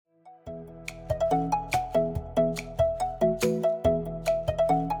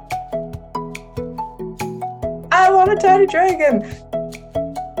a tiny dragon.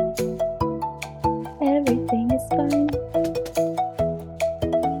 Everything is fine.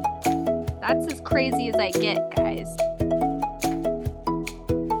 That's as crazy as I get, guys.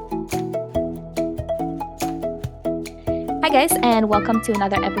 Hi, guys, and welcome to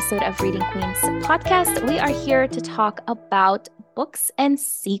another episode of Reading Queens podcast. We are here to talk about books and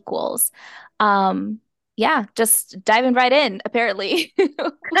sequels. Just diving right in, apparently,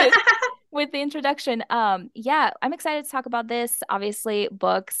 with the introduction. I'm excited to talk about this. Obviously,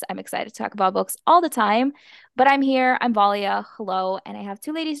 books. I'm excited to talk about books all the time, but I'm here. I'm Valia. Hello. And I have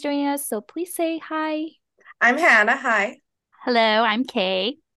two ladies joining us. So please say hi. I'm Hannah. Hi. Hello, I'm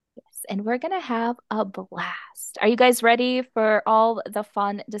Kay. Yes, and we're going to have a blast. Are you guys ready for all the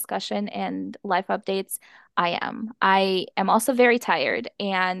fun discussion and life updates? I am. I am also very tired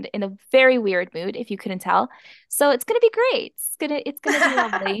and in a very weird mood, if you couldn't tell. So it's gonna be great. It's gonna be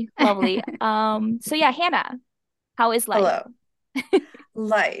lovely, lovely. So yeah, Hannah, how is life? Hello.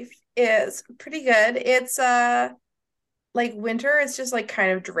 Life is pretty good. It's like winter is just like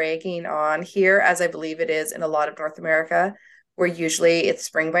kind of dragging on here, as I believe it is in a lot of North America, where usually it's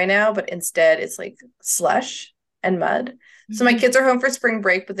spring by now, but instead it's like slush and mud. So my kids are home for spring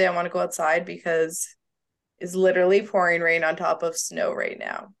break, but they don't want to go outside because it's literally pouring rain on top of snow right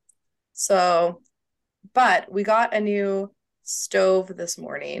now. So, but we got a new stove this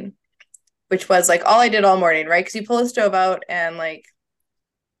morning, which was like all I did all morning, right? Because you pull a stove out and like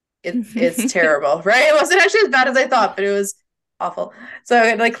it's terrible, right? It wasn't actually as bad as I thought, but it was awful. So I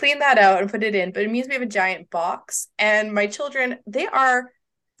had to like clean that out and put it in. But it means we have a giant box. And my children, they are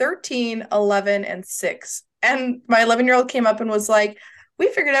 13, 11, and 6. And my 11-year-old came up and was like, we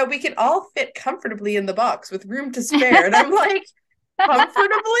figured out we can all fit comfortably in the box with room to spare. And I'm like,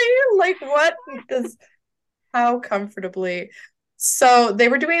 comfortably? Like, how comfortably? So they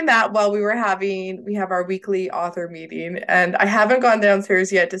were doing that while we have our weekly author meeting. And I haven't gone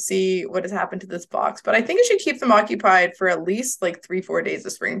downstairs yet to see what has happened to this box, but I think it should keep them occupied for at least like 3-4 days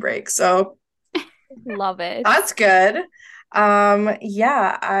of spring break. So love it. That's good.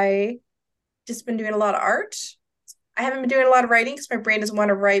 I just been doing a lot of art. I haven't been doing a lot of writing because my brain doesn't want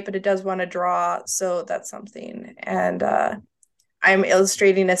to write, but it does want to draw. So that's something. And I'm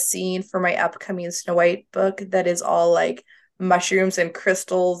illustrating a scene for my upcoming Snow White book that is all like mushrooms and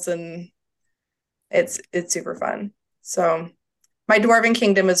crystals, and it's super fun. So my Dwarven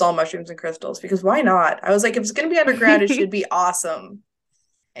Kingdom is all mushrooms and crystals because why not? I was like, if it's going to be underground, it should be awesome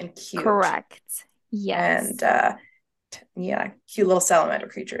and cute. Correct. Yes. And cute little salamander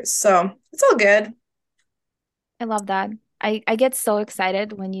creatures. So it's all good. I love that. I get so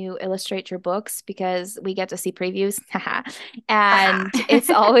excited when you illustrate your books because we get to see previews. And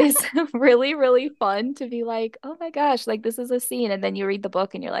it's always really, really fun to be like, oh my gosh, like this is a scene. And then you read the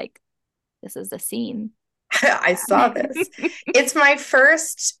book and you're like, this is the scene. I saw this. It's my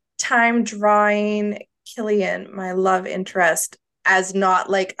first time drawing Killian, my love interest, as not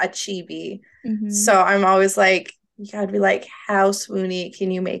like a chibi. Mhm. So I'm always like, you gotta be like, how swoony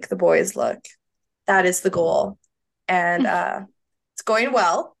can you make the boys look? That is the goal. And it's going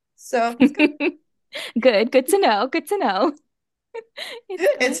well. So good to know. Good to know.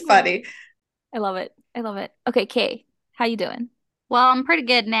 It's funny. I love it. I love it. Okay, Kay, how you doing? Well, I'm pretty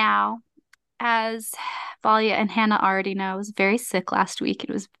good now. As Valia and Hannah already know, I was very sick last week. It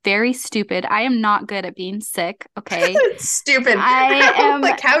was very stupid. I am not good at being sick, okay? It's stupid. I am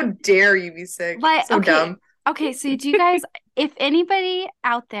like, how dare you be sick? So dumb. Okay, so do you guys, if anybody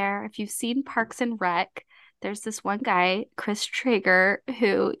out there, if you've seen Parks and Rec, there's this one guy, Chris Traeger,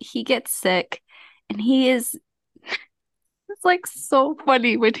 who he gets sick and it's like so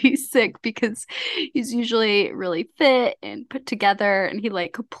funny when he's sick because he's usually really fit and put together and he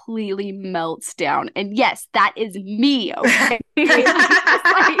like completely melts down. And yes, that is me, okay?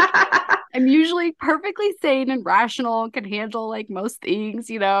 I'm usually perfectly sane and rational, can handle like most things,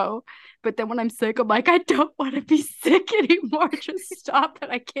 But then when I'm sick, I'm like, I don't want to be sick anymore. Just stop it.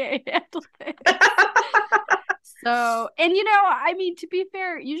 I can't handle it. So, and to be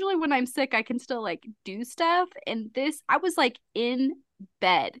fair, usually when I'm sick, I can still like do stuff. And I was like in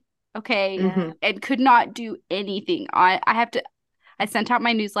bed, okay, and could not do anything. I sent out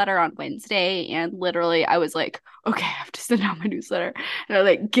my newsletter on Wednesday and literally I was like, okay, I have to send out my newsletter. And I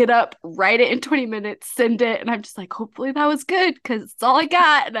like get up, write it in 20 minutes, send it. And I'm just like, hopefully that was good because it's all I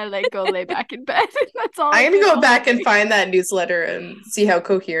got. And I like go lay back in bed. And that's all I'm going to go back and find that newsletter and see how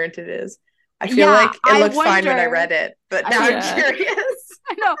coherent it is. I feel like it looked fine when I read it, but now I'm curious.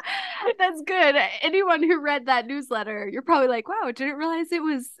 I know. That's good. Anyone who read that newsletter, you're probably like, wow, I didn't realize it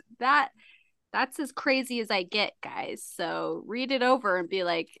was that That's as crazy as I get, guys. So read it over and be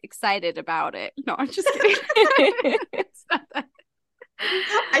like excited about it. No, I'm just kidding. It's not that.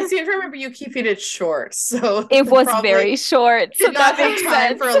 I seem to remember you keeping it short, so it was very short. So did not that have makes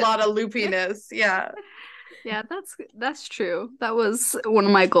time sense. for a lot of loopiness. Yeah. Yeah, that's true. That was one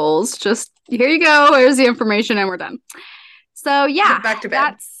of my goals. Just here you go. Here's the information, and we're done. So yeah, Back to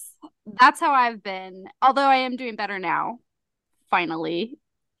bed. That's how I've been. Although I am doing better now, finally,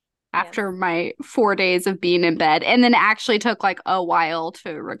 after my 4 days of being in bed, and then it actually took like a while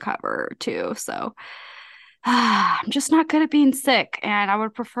to recover too. So I'm just not good at being sick, and I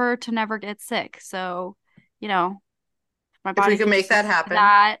would prefer to never get sick. So, my body if we can make that happen.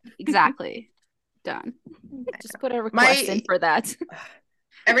 Exactly. Done. Just put a request in for that.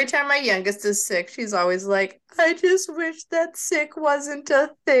 Every time my youngest is sick, she's always like, I just wish that sick wasn't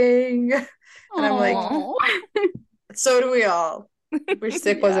a thing. And I'm like, so do we all. Wish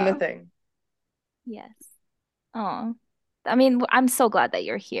sick wasn't a thing. Yes. Oh, I mean, I'm so glad that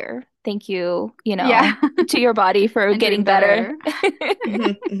you're here. Thank you, to your body for getting better.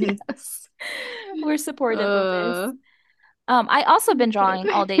 Yes. We're supportive of this. I also been drawing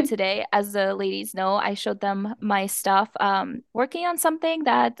all day today. As the ladies know, I showed them my stuff. Working on something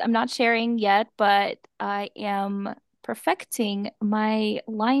that I'm not sharing yet, but I am perfecting my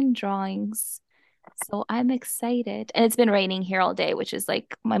line drawings. So I'm excited. And it's been raining here all day, which is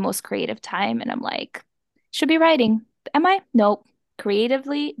like my most creative time. And I'm like, should be writing. Am I? Nope.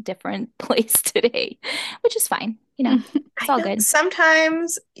 Creatively different place today, which is fine. It's all good.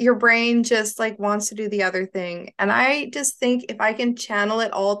 Sometimes your brain just like wants to do the other thing. And I just think if I can channel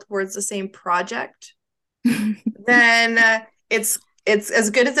it all towards the same project, then it's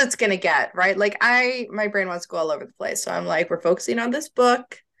as good as it's going to get, right? Like my brain wants to go all over the place. So I'm like, we're focusing on this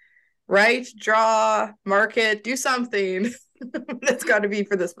book, write, draw, market, do something that's got to be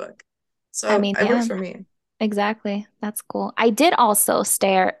for this book. So it works for me. Exactly. That's cool. I did also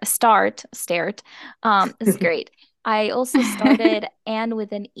start. It's great. I also started Anne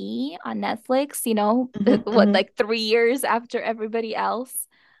with an E on Netflix, like 3 years after everybody else.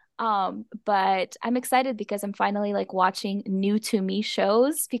 But I'm excited because I'm finally like watching new to me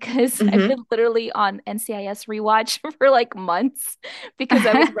shows because I've been literally on NCIS rewatch for like months because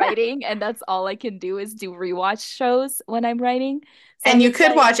I was writing and that's all I can do is do rewatch shows when I'm writing. So and you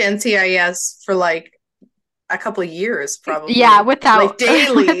could watch NCIS for like a couple of years probably. Yeah, without like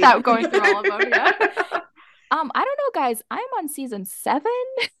daily. Without going through all of them. Yeah. I don't know, guys. I'm on season 7.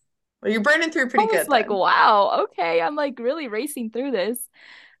 Well, you're burning through pretty good. Like, wow, okay. I'm like really racing through this.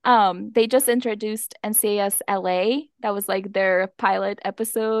 They just introduced NCIS LA. That was like their pilot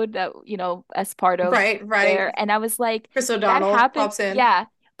episode that, as part of right. There. And I was like, Chris O'Donnell pops in. Yeah.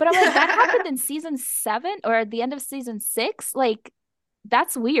 But I'm like, that happened in season 7 or at the end of season 6. Like,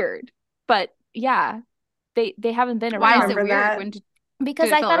 that's weird. But yeah, they haven't been around. Why is it weird?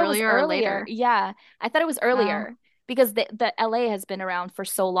 Because I thought it was earlier. Yeah, I thought it was earlier because the LA has been around for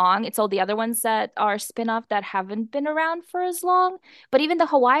so long. It's all the other ones that are spin-off that haven't been around for as long. But even the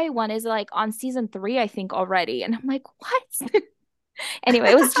Hawaii one is like on season 3, I think, already. And I'm like, what? Anyway,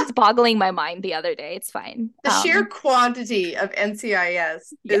 it was just boggling my mind the other day. It's fine. The sheer quantity of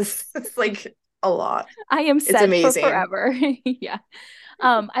NCIS is like a lot. I am set for forever. Yeah.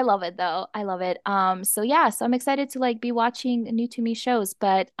 I love it though. I love it. So I'm excited to like be watching new to me shows,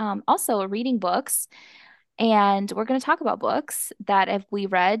 but also reading books. And we're going to talk about books that have we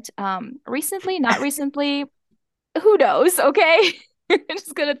read recently, not recently. Who knows? Okay. I'm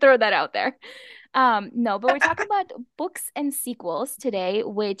just going to throw that out there. No, but we're talking about books and sequels today,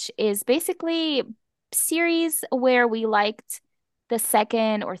 which is basically series where we liked the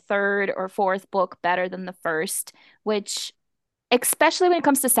second or third or fourth book better than the first, which especially when it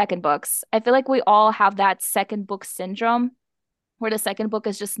comes to second books, I feel like we all have that second book syndrome where the second book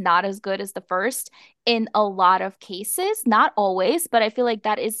is just not as good as the first in a lot of cases, not always, but I feel like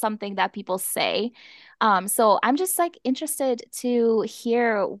that is something that people say. So I'm just like interested to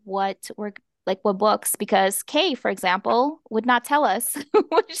hear what books, because Kay, for example, would not tell us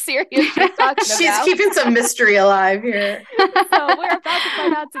which series she's talking about. She's keeping some mystery alive here. So we're about to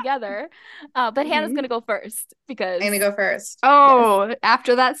find out together. But Hannah's going to go first because... I'm going to go first. Oh, yes.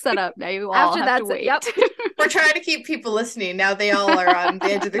 After that setup, now you all have to wait. Yep. We're trying to keep people listening. Now they all are on the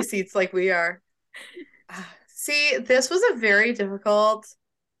edge of their seats like we are. See, this was a very difficult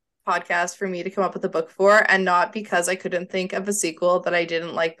podcast for me to come up with a book for, and not because I couldn't think of a sequel that I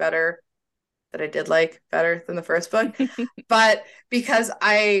didn't like better, that I did like better than the first book, but because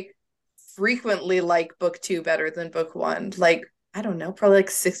I frequently like book 2 better than book 1. Like I don't know, probably like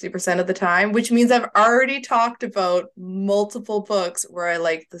 60% of the time, which means I've already talked about multiple books where I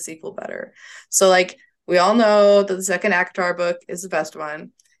like the sequel better. So, like, we all know that the second ACOTAR book is the best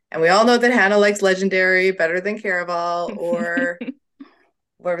one. And we all know that Hannah likes Legendary better than Caraval or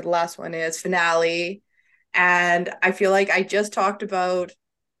whatever the last one is, Finale. And I feel like I just talked about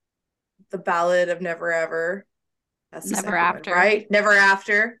the Ballad of Never Ever. That's the Never second one, After. right? Never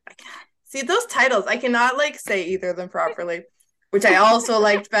After. See those titles. I cannot like say either of them properly, which I also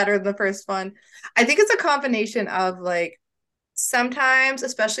liked better than the first one. I think it's a combination of like sometimes,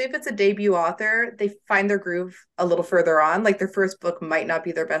 especially if it's a debut author, they find their groove a little further on. Like their first book might not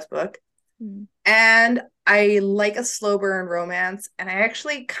be their best book. Mm. And I like a slow burn romance, and I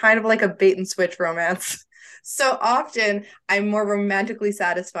actually kind of like a bait and switch romance. So often I'm more romantically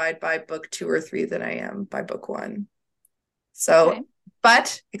satisfied by book 2 or 3 than I am by book 1. So, Okay.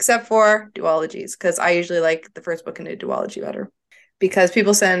 but except for duologies, because I usually like the first book in a duology better. Because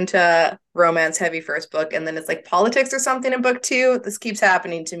people send romance heavy first book, and then it's like politics or something in book 2. This keeps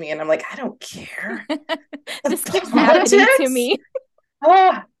happening to me, and I'm like, I don't care. This keeps happening to me.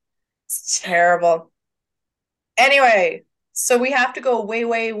 Oh, it's terrible. Anyway, so we have to go way,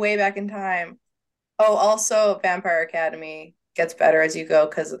 way, way back in time. Oh, also Vampire Academy gets better as you go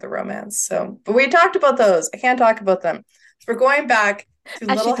because of the romance. So, but we talked about those. I can't talk about them. So we're going back to As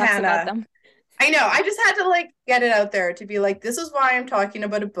she little talks about Hannah. them. I know. I just had to like get it out there to be like, this is why I'm talking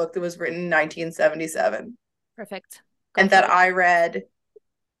about a book that was written in 1977 Perfect. Go and for that it. I read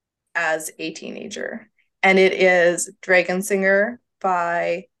as a teenager. And it is Dragon Singer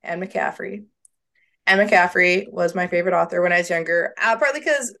by Anne McCaffrey. Anne McCaffrey was my favorite author when I was younger, partly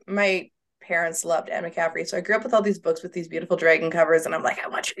because my parents loved Anne McCaffrey. So I grew up with all these books with these beautiful dragon covers, and I'm like, I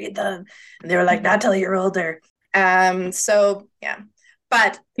want you to read them. And they were like, not till you're older. So yeah.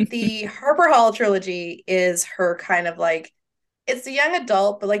 But the Harper Hall trilogy is her kind of like, it's the young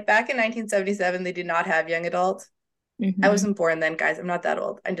adult, but like back in 1977, they did not have young adult. Mm-hmm. I wasn't born then, guys. I'm not that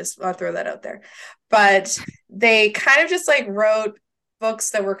old. I just want to throw that out there. But they kind of just like wrote books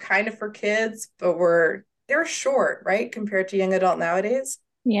that were kind of for kids, but they were short, right? Compared to young adult nowadays.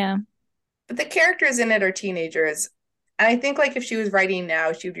 Yeah. But the characters in it are teenagers. And I think like if she was writing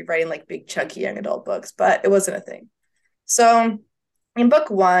now, she would be writing like big chunky young adult books, but it wasn't a thing. So in book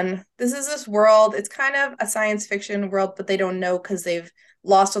 1, this is this world. It's kind of a science fiction world, but they don't know because they've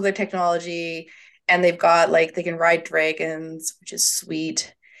lost all their technology and they've got like they can ride dragons, which is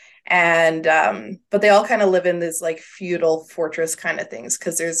sweet. And but they all kind of live in this like feudal fortress kind of things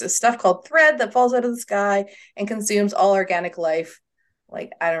because there's this stuff called thread that falls out of the sky and consumes all organic life.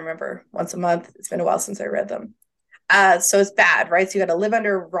 Like I don't remember, once a month. It's been a while since I read them. So it's bad, right? So you got to live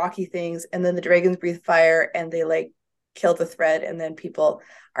under rocky things, and then the dragons breathe fire, and they like kill the thread, and then people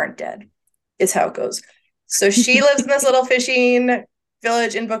aren't dead. Is how it goes. So she lives in this little fishing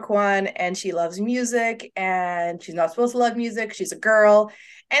village in book 1, and she loves music, and she's not supposed to love music. She's a girl,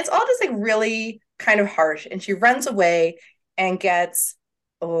 and it's all just like really kind of harsh. And she runs away and gets,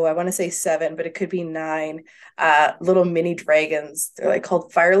 oh, I want to say 7, but it could be 9 little mini dragons. They're like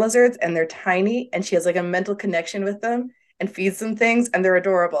called fire lizards, and they're tiny, and she has like a mental connection with them and feeds them things, and they're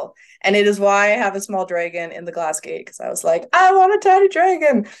adorable. And it is why I have a small dragon in the glass gate, because I was like, I want a tiny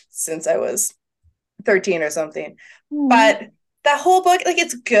dragon since I was 13 or something. But that whole book, like,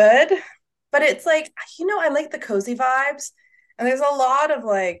 it's good, but it's like, I like the cozy vibes. And there's a lot of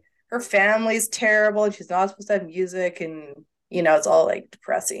like, her family's terrible and she's not supposed to have music, and, it's all like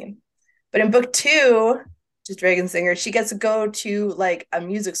depressing. But in book 2, which is Dragon Singer, she gets to go to like a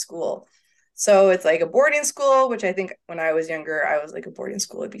music school. So it's like a boarding school, which I think when I was younger, I was like, a boarding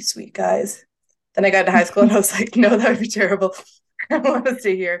school would be sweet, guys. Then I got to high school and I was like, no, that would be terrible. I don't want to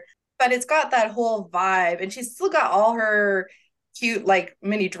stay here. But it's got that whole vibe, and she's still got all her cute like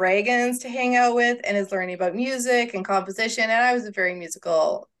mini dragons to hang out with, and is learning about music and composition. And I was a very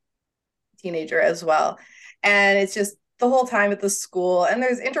musical teenager as well. And it's just the whole time at the school, and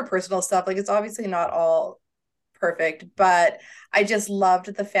there's interpersonal stuff. Like it's obviously not all perfect, but I just loved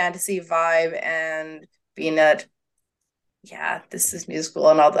the fantasy vibe and being at, yeah, this is musical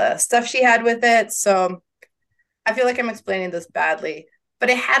and all the stuff she had with it. So I feel like I'm explaining this badly, but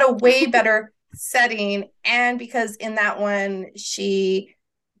it had a way better setting. And because in that one, she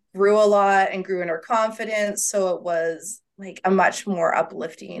grew a lot and grew in her confidence. So it was like a much more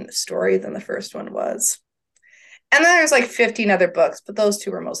uplifting story than the first one was. And then there's like 15 other books, but those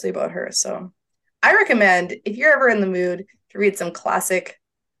 2 were mostly about her. So I recommend, if you're ever in the mood to read some classic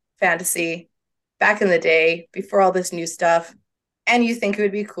fantasy back in the day, before all this new stuff, and you think it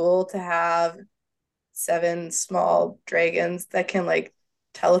would be cool to have 7 small dragons that can like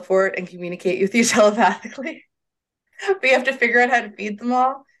teleport and communicate with you telepathically, But you have to figure out how to feed them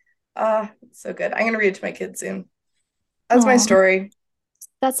all. So good. I'm gonna read it to my kids soon. That's my Oh, story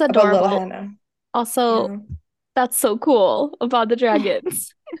that's about little adorable. Hannah. Also, Yeah. that's so cool about the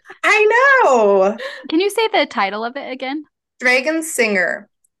dragons. I know. Can you say the title of it again? Dragon Singer.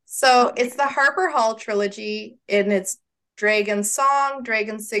 So Okay. it's the Harper Hall trilogy, and it's Dragon Song,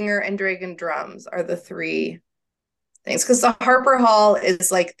 Dragon Singer, and Dragon Drums are the three things. Because the Harper Hall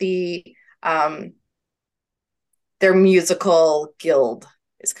is like um their musical guild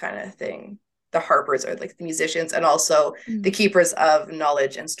is kind of thing. The Harpers are like the musicians and also the Mm, keepers of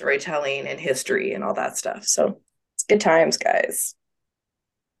knowledge and storytelling and history and all that stuff. So it's good times, guys.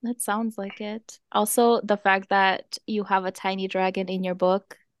 that sounds like it. Also, the fact that you have a tiny dragon in your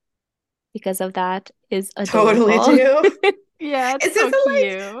book because of that is Totally adorable. do. Yeah, it's It's so just like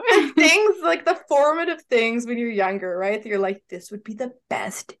the cute. things, like the formative things when you're younger, right? That you're like, this would be the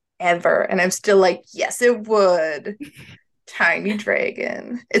best ever. And I'm still like, yes, it would. Tiny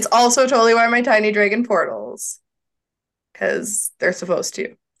dragon. It's also totally why my tiny dragon portals, because they're supposed to.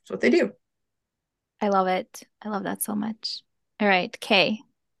 That's what they do. I love it. I love that so much. All right, Kay,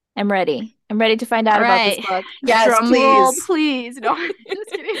 I'm ready. I'm ready to find out All about this right. book. Yes, Drum roll, please. please. No,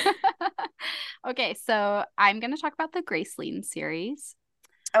 just kidding. Okay, so I'm going to talk about the Graceling series.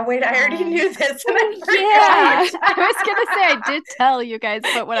 Oh, wait, I already knew this and I Oh, I yeah. forgot. was going to say I did tell you guys,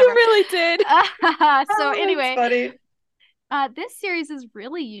 but You whatever. really did. So Oh, that's anyway, funny. this series is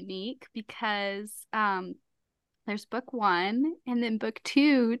really unique because there's book one, and then book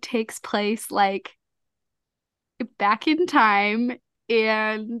two takes place like back in time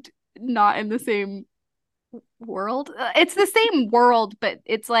and not in the same world. It's the same world, but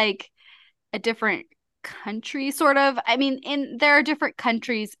it's like a different country, sort of. I mean, there are different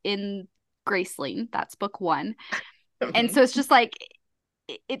countries in Graceling. That's book one, and so Mhm. it's just like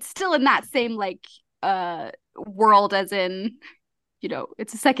it's still in that same like world, as in,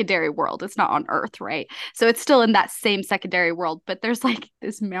 it's a secondary world. It's not on Earth, right? So it's still in that same secondary world, but there's like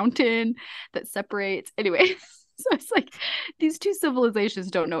this mountain that separates. Anyway, so it's like these two civilizations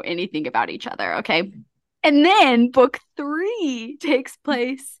don't know anything about each other, okay? And then book three takes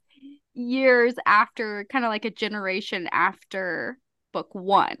place years after, kind of like a generation after book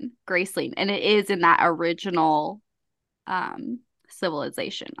one, Graceling, and it is in that original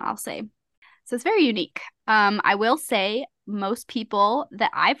civilization, I'll say. So it's very unique. I will say most people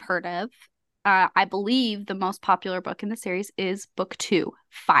that I've heard of, I believe the most popular book in the series is book two,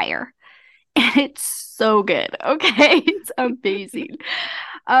 Fire. And it's so good. Okay. It's amazing.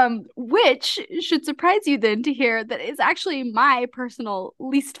 Which should surprise you then to hear that is actually my personal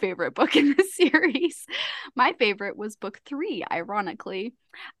least favorite book in the series. My favorite was book three, ironically,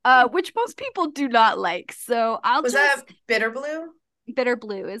 which most people do not like. So I'll Was that just Bitter Blue? Bitter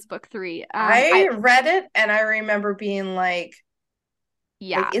Blue is book three. I read it and I remember being like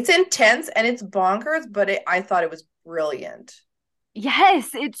Yeah. it's intense and it's bonkers, but I thought it was brilliant.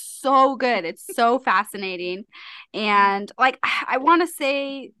 Yes, it's so good. It's so fascinating. And like I want to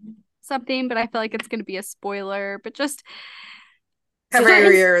say something, but I feel like it's going to be a spoiler, but just Cover your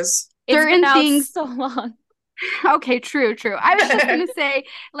certain ears. It's been certain out things. so long. Okay, true, true. I was just going to say,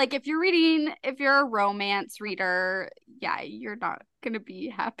 like, if you're a romance reader, yeah, you're not going to be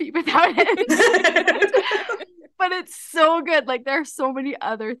happy without it. But it's so good. Like, there are so many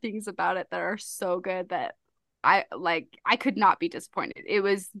other things about it that are so good that I could not be disappointed. It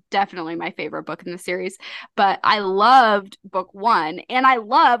was definitely my favorite book in the series, but I loved book one and I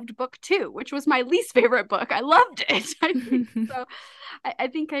loved book two, which was my least favorite book. I loved it. I think so. I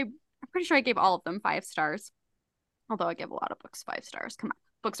think I'm pretty sure I gave all of them 5 stars, although I give a lot of books 5 stars. Come on,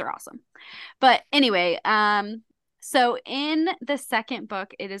 books are awesome. But anyway, so in the second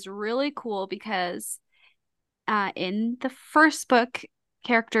book, it is really cool because in the first book,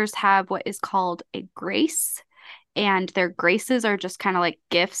 characters have what is called a grace, and their graces are just kind of like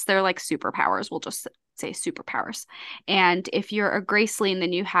gifts. They're like superpowers. We'll just say superpowers. And if you're a graceling,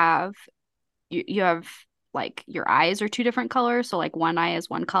 then you have like your eyes are two different colors. So like one eye is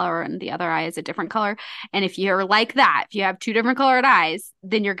one color and the other eye is a different color. And if you're like that, if you have two different colored eyes,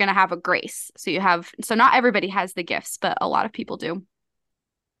 then you're gonna have a grace. So not everybody has the gifts, but a lot of people do.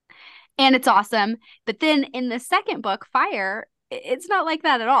 And it's awesome. But then in the second book, Fire, it's not like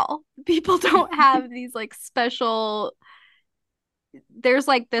that at all. People don't have these like special. There's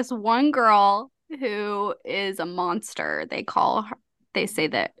like this one girl who is a monster. They say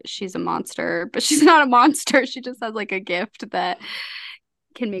that she's a monster, but she's not a monster. She just has like a gift that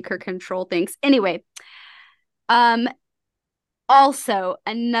can make her control things. Anyway, um, Also,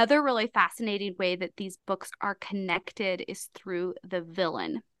 another really fascinating way that these books are connected is through the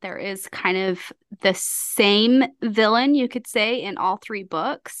villain. There is kind of the same villain, you could say, in all three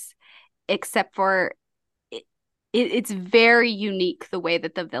books, except for it's very unique the way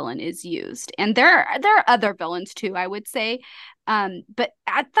that the villain is used. And there are other villains too, I would say. But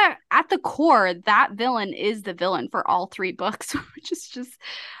at the core, that villain is the villain for all three books, which is just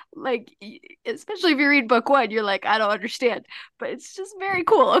like, especially if you read book one, you're like, I don't understand, but it's just very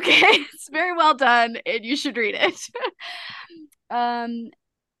cool. Okay, it's very well done, and you should read it.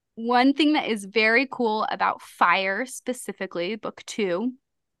 One thing that is very cool about Fire, specifically book two,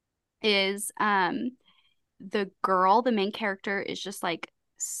 is the girl, the main character, is just like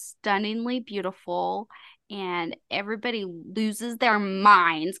stunningly beautiful, and everybody loses their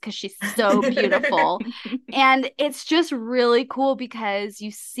minds because she's so beautiful. And it's just really cool because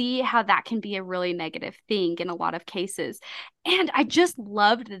you see how that can be a really negative thing in a lot of cases. And I just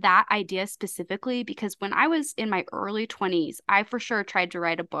loved that idea specifically because when I was in my early 20s, I for sure tried to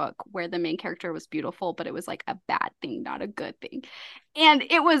write a book where the main character was beautiful, but it was like a bad thing, not a good thing. And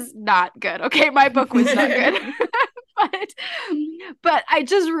it was not good. Okay, my book was not good. but I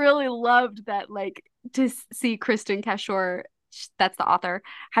just really loved that, like, to see Kristin Cashore, that's the author,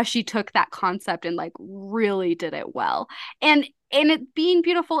 how she took that concept and like really did it well. And it being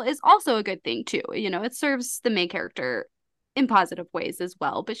beautiful is also a good thing too. You know, it serves the main character in positive ways as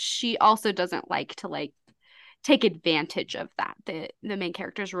well, but she also doesn't like to like take advantage of that. The main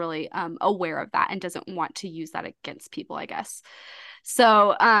character is really aware of that and doesn't want to use that against people, I guess.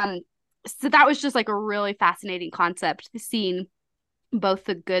 So so that was just like a really fascinating concept, seeing both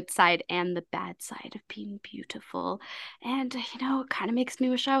the good side and the bad side of being beautiful. And, you know, it kind of makes me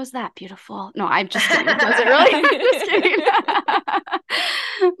wish I was that beautiful. No, I'm just kidding. It doesn't really. I'm just kidding.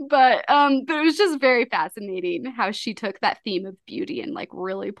 but it was just very fascinating how she took that theme of beauty and like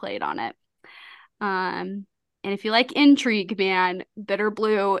really played on it. And if you like intrigue, man, Bitter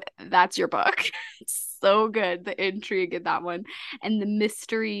Blue, that's your book. It's so good, the intrigue in that one. And the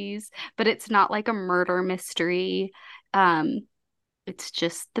mysteries, but it's not like a murder mystery. It's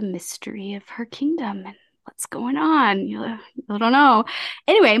just the mystery of her kingdom and what's going on. You don't know.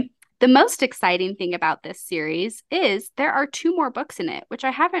 Anyway, the most exciting thing about this series is there are 2 more books in it, which I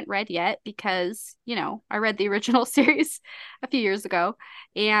haven't read yet because, you know, I read the original series a few years ago.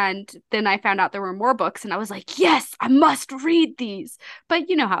 And then I found out there were more books and I was like, yes, I must read these. But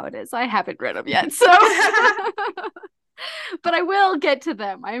you know how it is. I haven't read them yet. So, but I will get to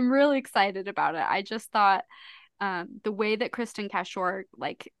them. I'm really excited about it. I just thought, the way that Kristin Cashore,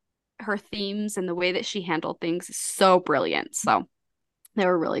 like her themes and the way that she handled things is so brilliant. So they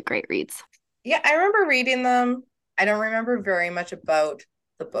were really great reads. Yeah, I remember reading them. I don't remember very much about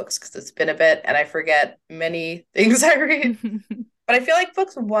the books because it's been a bit and I forget many things I read. But I feel like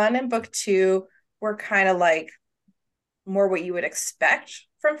books 1 and book 2 were kind of like more what you would expect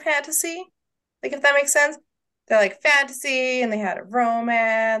from fantasy. Like, if that makes sense. They're like fantasy and they had a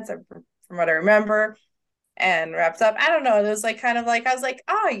romance, from what I remember. And wrapped up. I don't know. It was like kind of like I was like,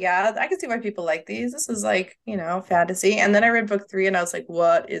 oh yeah, I can see why people like these. This is like, you know, fantasy. And then I read book 3 and I was like,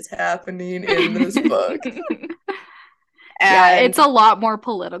 what is happening in this book? Yeah, it's a lot more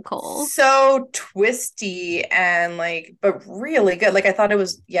political. So twisty and like, but really good. Like I thought it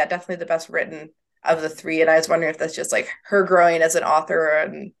was, yeah, definitely the best written of the 3. And I was wondering if that's just like her growing as an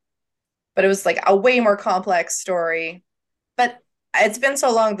author but it was like a way more complex story. But it's been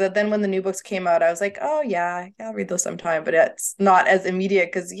so long that then when the new books came out, I was like, oh yeah, I'll read those sometime. But it's not as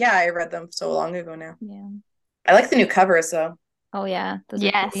immediate because yeah, I read them so long ago now. Yeah. I like the new covers though. Oh yeah. Those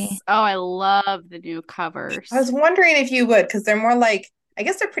are pretty. Oh, I love the new covers. I was wondering if you would, because they're more like, I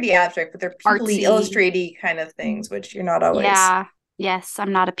guess they're pretty abstract, but they're people-y, illustrated kind of things, which you're not always. Yeah. Yes,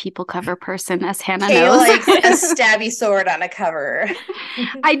 I'm not a people cover person, as Hannah Kay knows. likes a stabby sword on a cover.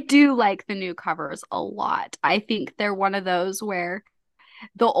 I do like the new covers a lot. I think they're one of those where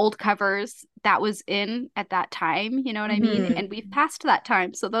the old covers that was in at that time, you know what I mean? And we've passed that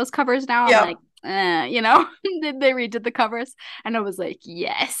time. So those covers now, I'm like, you know, they redid the covers and I was like,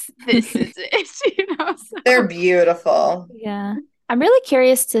 yes, this is it. You know, so. They're beautiful. Yeah. I'm really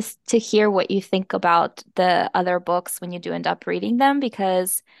curious to hear what you think about the other books when you do end up reading them,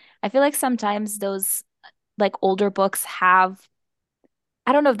 because I feel like sometimes those like older books have,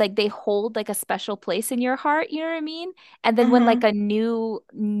 I don't know, like they hold like a special place in your heart, you know what I mean? And then when like a new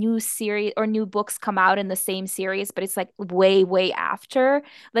series or new books come out in the same series, but it's like way after,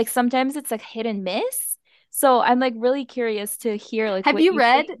 like sometimes it's like hit and miss. So I'm like really curious to hear like have you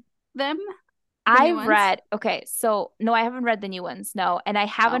read them? I've read, okay, so no, I haven't read the new ones, no. And I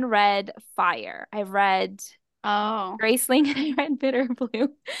haven't read Fire. I've read Oh. Graceling and I read Bitter Blue,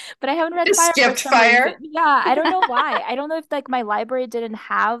 but I haven't read Just Fire for skipped some reason. Fire. Yeah, I don't know why. I don't know if like my library didn't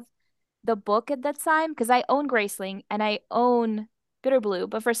have the book at that time because I own Graceling and I own Bitter Blue,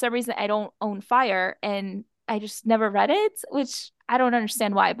 but for some reason I don't own Fire and I just never read it, which I don't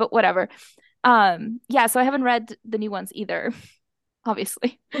understand why, but whatever. Yeah, so I haven't read the new ones either,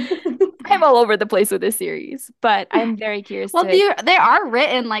 obviously. I'm all over the place with this series, but I'm very curious Well, to, they are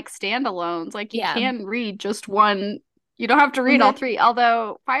written like standalones. Like you yeah. can read just one. You don't have to read all Mhm. three.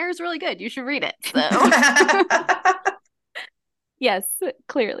 Although Fire is really good. You should read it. So Yes,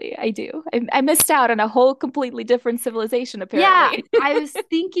 clearly I do. I missed out on a whole completely different civilization, yeah, apparently. I was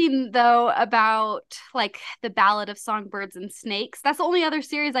thinking though about like the Ballad of Songbirds and Snakes. That's the only other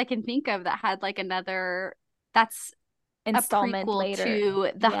series I can think of that had like another. That's a Installment prequel later.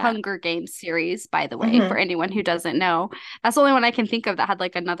 to the Yeah. Hunger Games series, by the way, for Mhm. anyone who doesn't know. That's the only one I can think of that had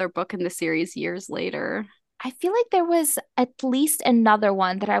like another book in the series years later. I feel like there was at least another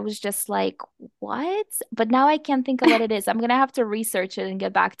one that I was just like, what? But now I can't think of what it is. I'm gonna have to research it and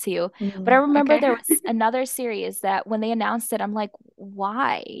get back to you. But I Mhm. remember Okay. there was another series that when they announced it, I'm like,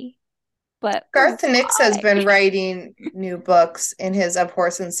 why? But Garth Nix has why? been writing new books in his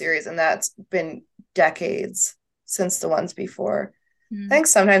Abhorsen series, and that's been decades since the ones before. I Hmm, think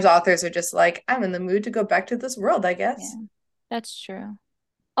sometimes authors are just like, I'm in the mood to go back to this world, I yeah, guess. that's true.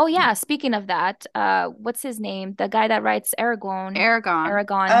 Oh yeah, speaking of that, what's his name? The guy that writes Aragon, Aragon.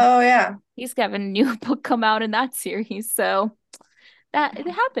 Aragon, Oh, yeah. he's got a new book come out in that series. So that it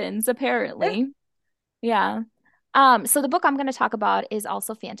happens Yeah. apparently. Yeah. So the book I'm going to talk about is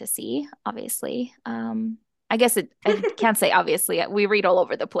also fantasy, obviously. I guess I can't say obviously. We read all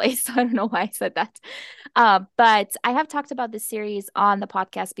over the place. So I don't know why I said that. But I have talked about this series on the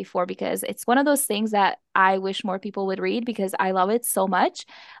podcast before because it's one of those things that I wish more people would read because I love it so much.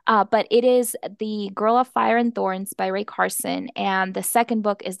 But it is The Girl of Fire and Thorns by Ray Carson. And the second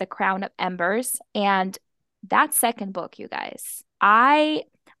book is The Crown of Embers. And that second book, you guys, I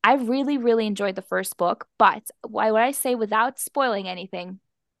really, really enjoyed the first book, but why would I say without spoiling anything?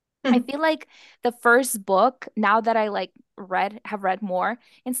 I feel like the first book, now that I like have read more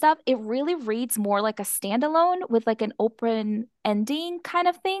and stuff, it really reads more like a standalone with like an open ending kind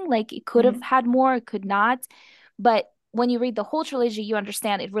of thing. Like it could have Mhm. had more, it could not. But when you read the whole trilogy, you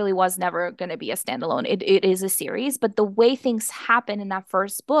understand it really was never going to be a standalone. It is a series, but the way things happen in that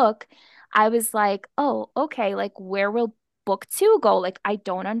first book, I was like, oh, okay, like where will book two go? Like I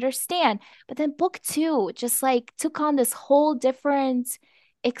don't understand. But then book two just like took on this whole different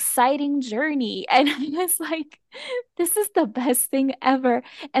exciting journey. And I was like, this is the best thing ever.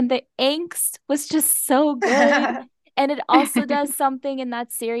 And the angst was just so good. And it also does something in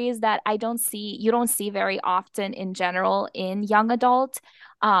that series that you don't see very often in general in young adult,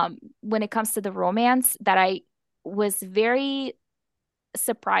 when it comes to the romance that I was very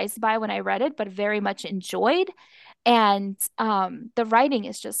surprised by when I read it, but very much enjoyed. And the writing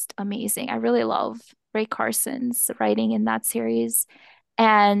is just amazing. I really love Ray Carson's writing in that series.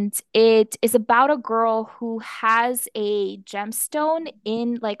 And it is about a girl who has a gemstone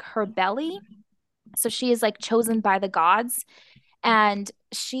in like her belly. So she is like chosen by the gods. And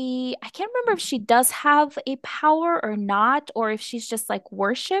I can't remember if she does have a power or not, or if she's just like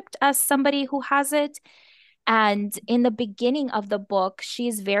worshipped as somebody who has it. And in the beginning of the book,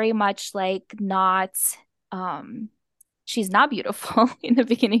 she's very much like not, um, she's not beautiful in the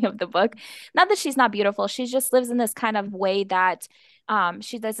beginning of the book. Not that she's not beautiful, she just lives in this kind of way that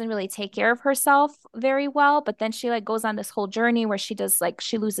she doesn't really take care of herself very well. But then she like goes on this whole journey where she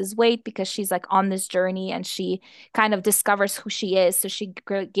loses weight because she's like on this journey and she kind of discovers who she is. So she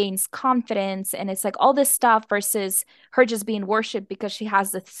gains confidence and it's like all this stuff versus her just being worshipped because she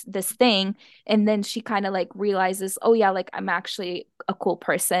has this thing. And then she kind of like realizes, oh yeah, like I'm actually a cool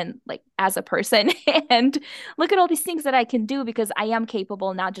person, like as a person. And look at all these things that I can do because I am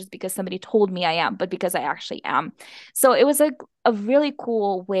capable, not just because somebody told me I am, but because I actually am. So it was a really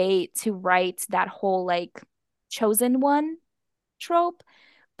cool way to write that whole like chosen one trope,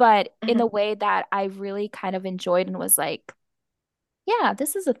 but in a Mhm. way that I really kind of enjoyed and was like, yeah,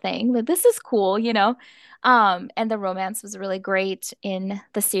 this is a thing. This is cool, you know? And the romance was really great in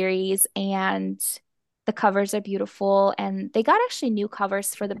the series, and the covers are beautiful. And they got actually new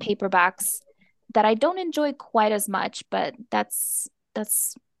covers for the paperbacks that I don't enjoy quite as much, but that's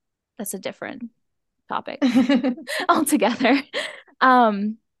that's a different topic altogether.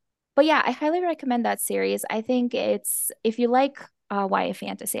 Um, but yeah, I highly recommend that series. I think it's if you like YA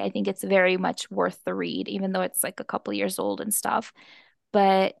fantasy, I think it's very much worth the read, even though it's like a couple years old and stuff.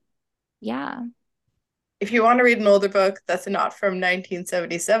 But yeah. if you want to read an older book that's not from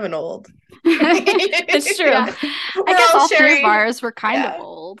 1977 old. It's true. Yeah. I guess all three of ours were kind of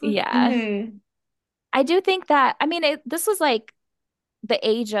old. Yeah. Mm-hmm. I do think that, I mean, this was like the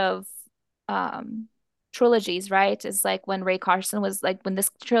age of trilogies, right? It's like when Ray Carson was like, when this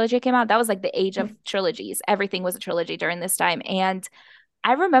trilogy came out, that was like the age of trilogies. Everything was a trilogy during this time. And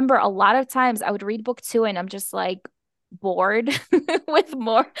I remember a lot of times I would read book 2 and I'm just like bored with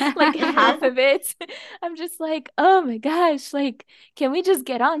more, like half of it. I'm just like, oh my gosh, like, can we just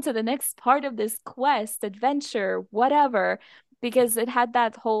get on to the next part of this quest, adventure, whatever? Because it had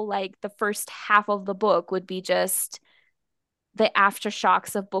that whole, like, the first half of the book would be just the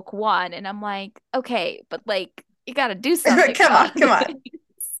aftershocks of book 1. And I'm like, okay, but like, you got to do something. Come on.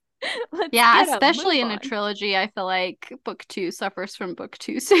 Yeah, especially in a trilogy, I feel like book 2 suffers from book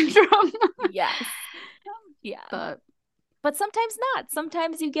 2 syndrome. Yes. Yeah. But sometimes not.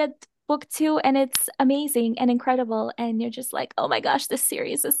 Sometimes you get book 2 and it's amazing and incredible. And you're just like, oh my gosh, this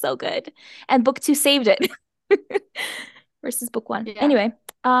series is so good. And book 2 saved it versus book 1. Yeah. Anyway,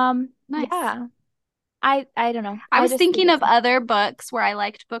 nice. Yeah. I don't know. I was thinking of other books where I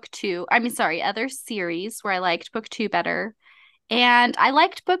liked book 2. I mean, sorry, other series where I liked book 2 better. And I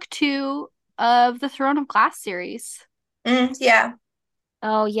liked book 2 of the Throne of Glass series. Yeah.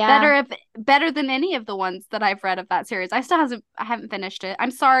 Oh yeah. Better than any of the ones that I've read of that series. I haven't finished it.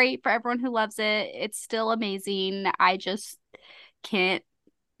 I'm sorry for everyone who loves it. It's still amazing. I just can't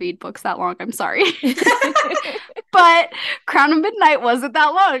read books that long. I'm sorry. But Crown of Midnight wasn't that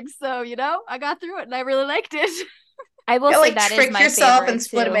long. So, I got through it and I really liked it. I will say that trick is my yourself favorite and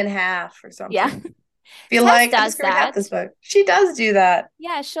split them in half or something. Yeah. Feel like I'm just gonna read this book. She does do that.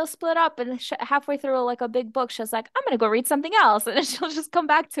 Yeah, she'll split up and halfway through like a big book, she's like, I'm gonna go read something else, and then she'll just come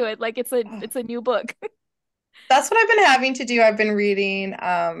back to it like it's a new book. That's what I've been having to do. I've been reading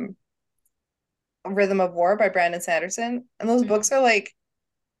Rhythm of War by Brandon Sanderson, and those books are like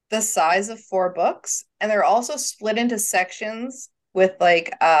the size of 4 books, and they're also split into sections with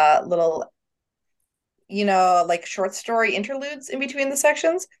like little, like short story interludes in between the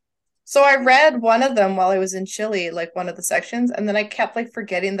sections. So I read one of them while I was in Chile, like one of the sections, and then I kept like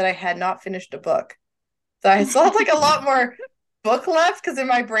forgetting that I had not finished a book. So I still have like a lot more book left because in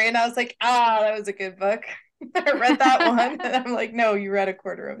my brain I was like, that was a good book. I read that one, and I'm like, no, you read a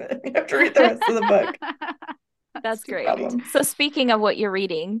quarter of it. You have to read the rest of the book. That's great. So speaking of what you're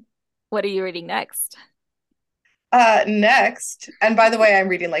reading, what are you reading next? Next, and by the way, I'm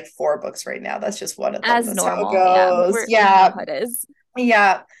reading like 4 books right now. That's just one of them. As That's normal, how it goes. Yeah, how it is.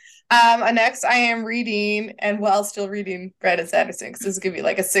 Yeah. Next I am reading, and still reading Brandon Sanderson, because this is gonna be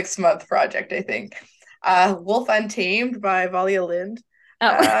like a 6-month project, I think. Wolf Untamed by Valia Lind.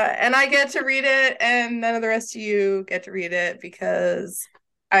 And I get to read it, and none of the rest of you get to read it because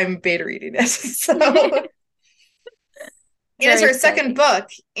I'm beta reading it. So it is her second book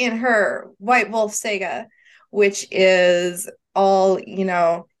in her White Wolf saga, which is all,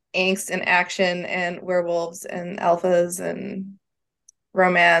 angst and action and werewolves and alphas and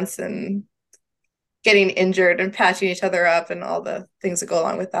romance and getting injured and patching each other up and all the things that go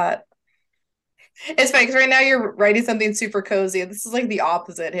along with that. It's funny because right now you're writing something super cozy, and this is like the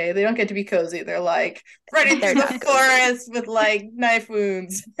opposite. Hey, they don't get to be cozy. They're like running through the forest with like knife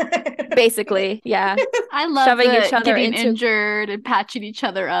wounds. Basically, yeah. I love shoving each other getting injured and patching each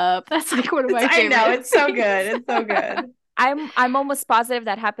other up. That's like one of my favorites. I know, it's so good. It's so good. I'm almost positive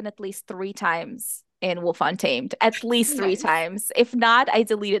that happened at least 3 times in Wolf Untamed. At least 3 times. If not, I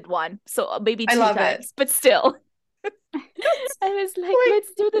deleted one. So maybe 2 times. But still. I was like,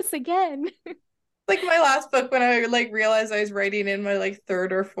 let's do this again. Like my last book, when I like realized I was writing in my like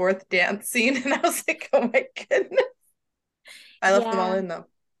 3rd or 4th dance scene, and I was like, oh my goodness. I left them all in though.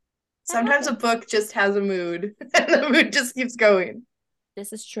 Sometimes a book just has a mood, and the mood just keeps going.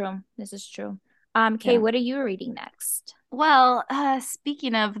 This is true. Kay, what are you reading next? Well,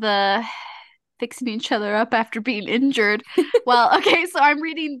 speaking of the fixing each other up after being injured. Well, okay, so I'm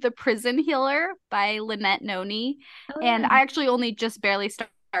reading The Prison Healer by Lynette Noni. And I actually only just barely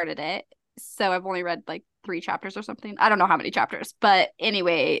started it. So I've only read like 3 chapters or something. I don't know how many chapters. But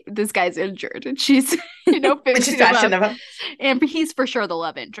anyway, this guy's injured and she's, fixing him up. And he's for sure the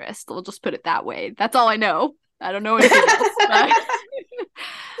love interest. We'll just put it that way. That's all I know. I don't know anything else. But...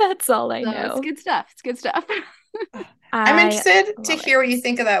 That's all I know. It's good stuff. I'm interested to hear what you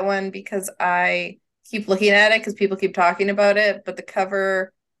think of that one, because I keep looking at it because people keep talking about it, but the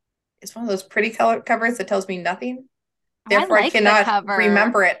cover is one of those pretty color covers that tells me nothing. Therefore, I cannot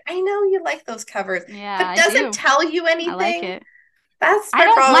remember it. I know you like those covers, but does it tell you anything? I like it. That's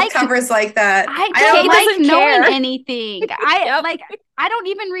my problem with covers like that. I don't like knowing anything. I I don't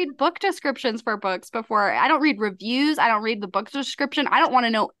even read book descriptions for books before. I don't read reviews. I don't read the book description. I don't want to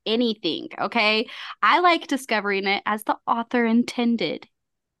know anything, okay? I like discovering it as the author intended,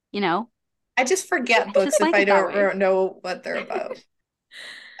 you know? I just forget books if I don't know what they're about.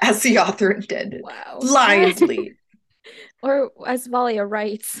 As the author intended. Wow. Blindly. Or as Valia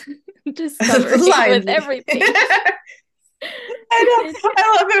writes, discover with every page. I know.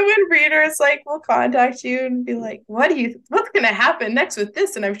 I love it when readers like will contact you and be like, what's gonna happen next with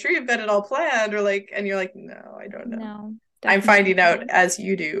this? And I'm sure you've got it all planned, or like, and you're like, no, I don't know. No, I'm finding out as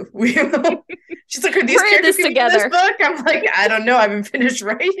you do. She's like, are these characters together in this book? I'm like, I don't know. I haven't finished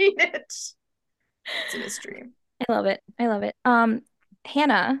writing it. It's a mystery. I love it.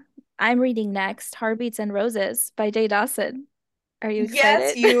 Hannah, I'm reading next Heartbeats and Roses by Jay Dawson. Are you excited?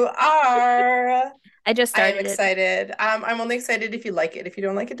 Yes, you are. I just started. I'm excited. I'm only excited if you like it. If you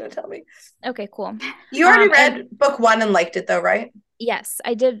don't like it, don't tell me. Okay, cool. You already read book 1 and liked it though, right? Yes,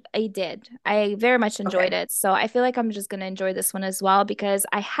 I did. I very much enjoyed it. So I feel like I'm just going to enjoy this one as well because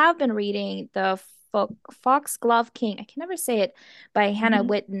I have been reading the Foxglove King. I can never say it by Hannah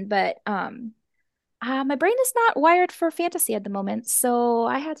Whitten, but my brain is not wired for fantasy at the moment, so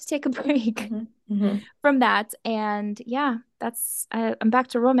I had to take a break from that. And yeah, I'm back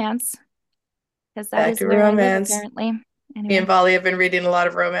to romance because that is where I live apparently. Anyway. Me and Volley have been reading a lot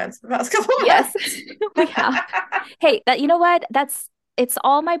of romance the past couple of months. Yes, we have. Hey, you know what? It's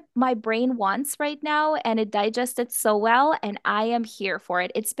all my brain wants right now, and it digested so well, and I am here for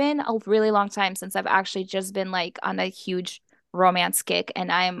it. It's been a really long time since I've actually just been like on a huge romance kick,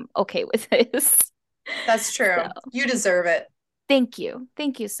 and I'm okay with this. That's true. So, you deserve it. Thank you.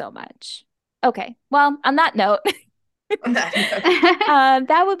 Thank you so much. Okay. Well, on that note,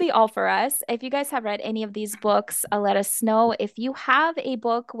 that would be all for us. If you guys have read any of these books, let us know. If you have a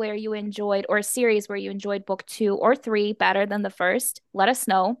book where you enjoyed, or a series where you enjoyed book 2 or 3 better than the first, let us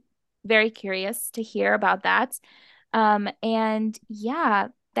know. Very curious to hear about that. And yeah,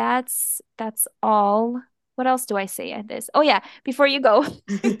 that's all. What else do I say at this? Oh yeah, before you go,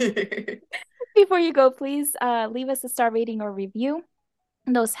 please leave us a star rating or review.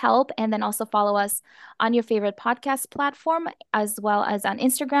 Those help. And then also follow us on your favorite podcast platform, as well as on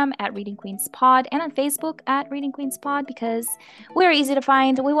Instagram at Reading Queens Pod and on Facebook at Reading Queens Pod, because we're easy to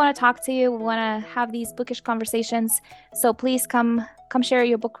find. We want to talk to you. We want to have these bookish conversations. So please come share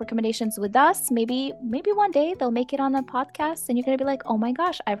your book recommendations with us. Maybe one day they'll make it on a podcast and you're going to be like, oh my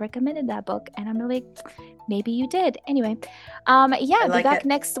gosh, I recommended that book. And I'm like, maybe you did. Anyway, be back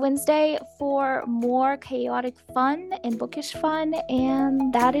next Wednesday for more chaotic fun and bookish fun.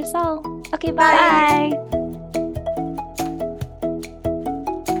 And that is all. Okay, bye.